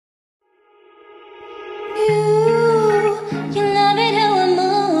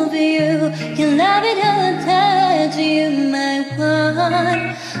to you, my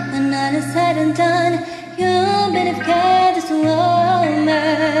one. When all is said and done, you've been of God as a woman.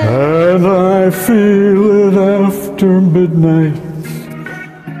 And I feel it after midnight,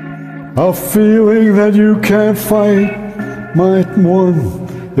 a feeling that you can't fight, my one.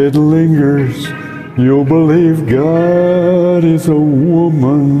 It lingers. You'll believe God is a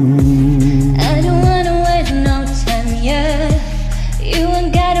woman. I don't wanna waste no time, yeah. You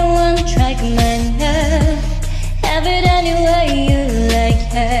ain't got a one-track mind, yeah. Have it any way you like,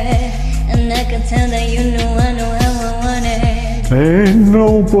 yeah. And I can tell that you know I know how I want it. Ain't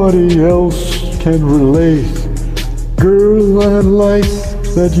nobody else can relate. Girl, I like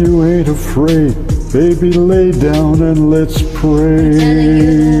that you ain't afraid. Baby, lay down and let's pray. I'm telling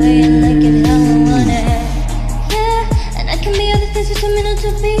you the way I like it, how I want it. Yeah, and I can be other things you tell me not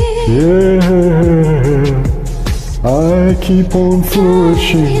to be. Yeah, I keep on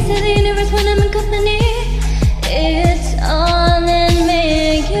flourishing. You say the universe when I'm in company. It's all in me,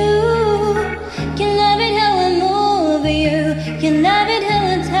 you can love it how I move you, can love it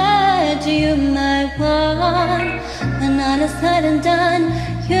how I touch you, my one. When all is said and done,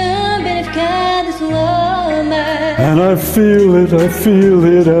 you've been of God this woman. And I feel it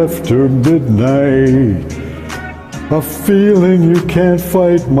after midnight, a feeling you can't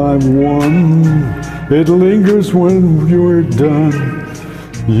fight, my one. It lingers when you're done.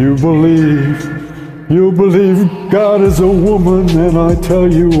 You believe God is a woman, and I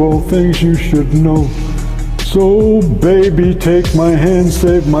tell you all things you should know. So baby, take my hand,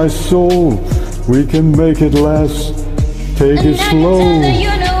 save my soul. We can make it last, take it slow. And I can tell that you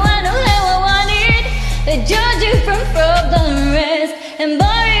know I know how I want it. They judge you from the rest. And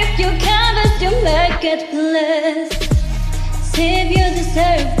boy, if you canvas, you make it blessed. See if you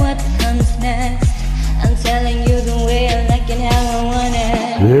deserve what comes next. I'm telling you the way I like it, how I want it.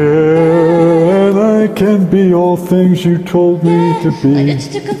 Yeah, and I can be all things you told me to I be. got you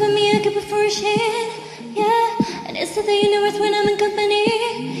to come for me, I keep it for a shit. Yeah, and it's to the universe when I'm in company.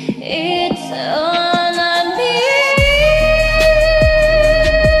 It's all on me.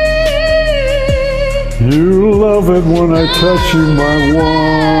 You love it when I touch you, my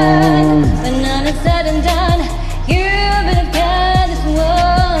one. When all is said and done, you've been a goddess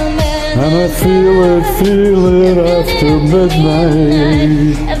woman. And I feel it after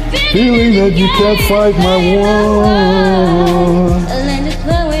midnight, feeling that you can't fight, my one. And just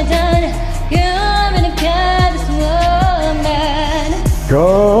when we're done, you've been a goddess woman.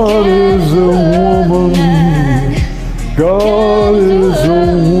 God is a woman. God is a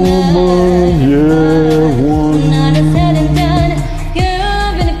woman. Yeah, one. When all is said and done,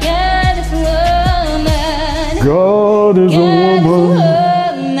 you've been a goddess woman. God is a woman.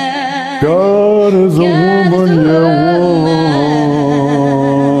 God is a woman, yeah,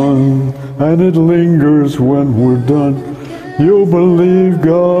 one. And it lingers when we're done. You'll believe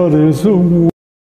God is a woman.